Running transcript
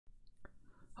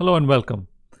Hello and welcome.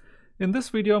 In this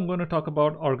video, I'm going to talk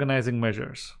about organizing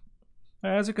measures.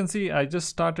 As you can see, I just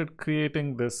started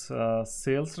creating this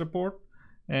sales report,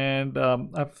 and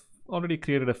I've already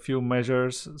created a few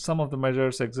measures. Some of the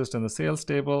measures exist in the sales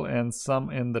table and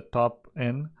some in the top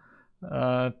N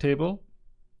table.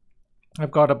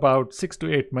 I've got about 6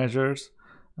 to 8 measures,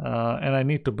 and I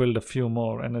need to build a few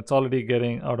more, and it's already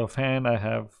getting out of hand. I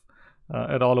have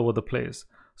it all over the place.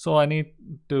 So I need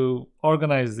to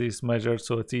organize these measures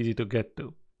so it's easy to get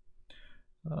to.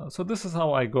 So this is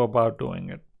how I go about doing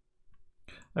it.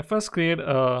 I first create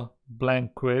a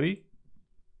blank query,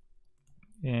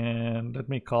 and let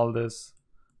me call this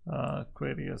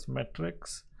query as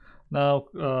metrics. Now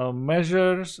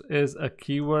measures is a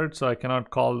keyword, so I cannot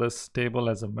call this table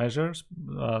as a measures,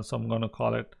 so I'm going to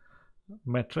call it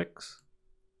metrics.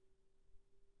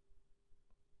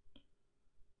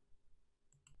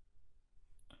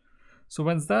 So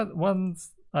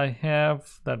once I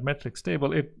have that metrics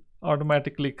table, it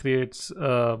automatically creates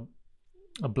a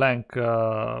blank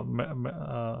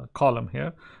column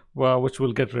here, which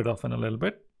we'll get rid of in a little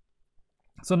bit.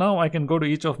 So now I can go to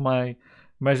each of my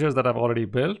measures that I've already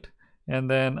built, and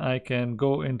then I can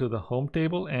go into the home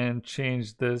table and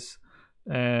change this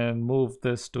and move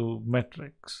this to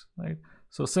metrics, right?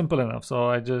 So simple enough. So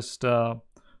I just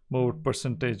moved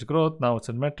percentage growth. Now it's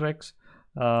in metrics,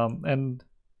 and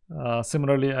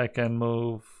similarly, I can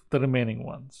move the remaining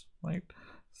ones, right?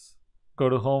 Go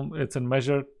to home, it's in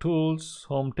measure tools,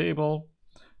 home table,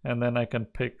 and then I can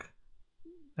pick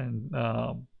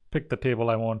the table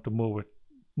I want to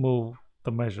move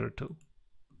the measure to.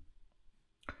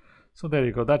 So there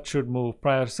you go, that should move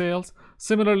prior sales.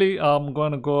 Similarly, I'm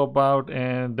going to go about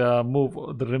and move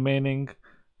the remaining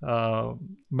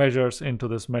measures into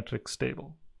this metrics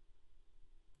table.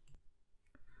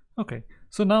 Okay,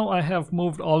 so now I have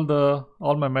moved all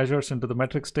my measures into the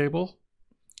metrics table.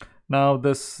 Now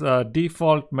this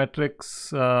default metrics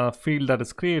field that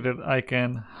is created, I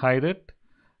can hide it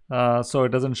so it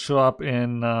doesn't show up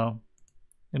in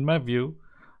my view.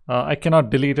 I cannot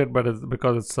delete it, but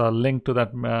because it's linked to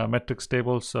that metrics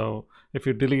table. So if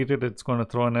you delete it, it's going to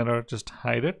throw an error. Just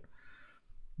hide it.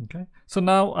 Okay. So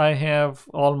now I have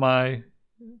all my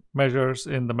measures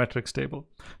in the metrics table.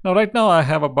 Now right now I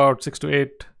have about 6 to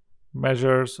 8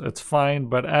 measures. It's fine,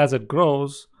 but as it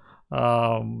grows,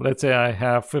 let's say I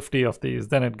have 50 of these,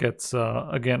 then it gets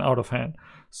again out of hand.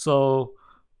 So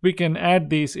we can add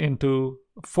these into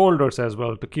folders as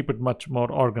well to keep it much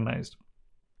more organized.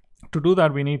 To do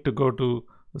that, we need to go to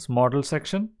this model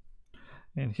section,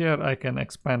 and here I can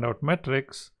expand out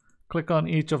metrics, click on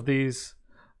each of these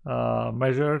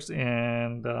measures,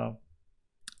 and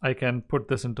I can put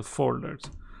this into folders.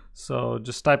 So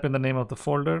just type in the name of the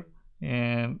folder,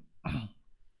 and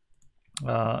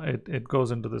it goes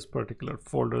into this particular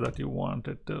folder that you want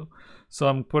it to. So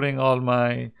I'm putting all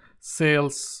my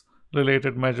sales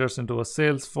related measures into a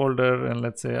sales folder, and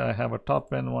let's say I have a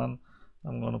top N one.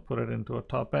 I'm going to put it into a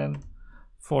top N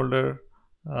folder.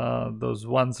 Those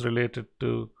ones related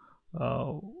to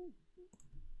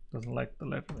doesn't like the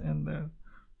letter N there.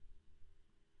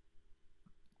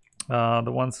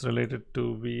 The ones related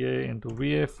to VA into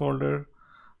VA folder,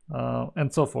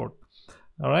 and so forth.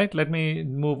 All right, let me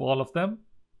move all of them.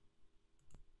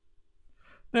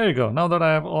 There you go. Now that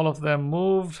I have all of them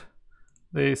moved,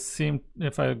 they seem,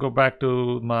 if I go back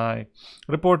to my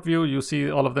report view, you see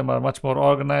all of them are much more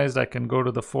organized. I can go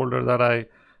to the folder that I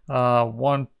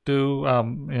want to,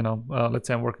 let's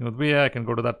say I'm working with VA, I can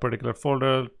go to that particular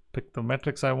folder, pick the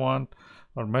metrics I want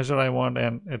or measure I want,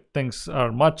 and things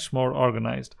are much more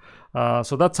organized.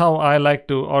 So that's how I like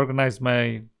to organize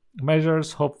my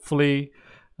measures. Hopefully,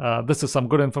 this is some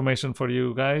good information for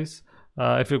you guys.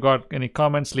 If you've got any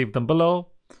comments, leave them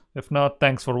below. If not,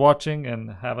 thanks for watching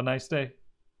and have a nice day.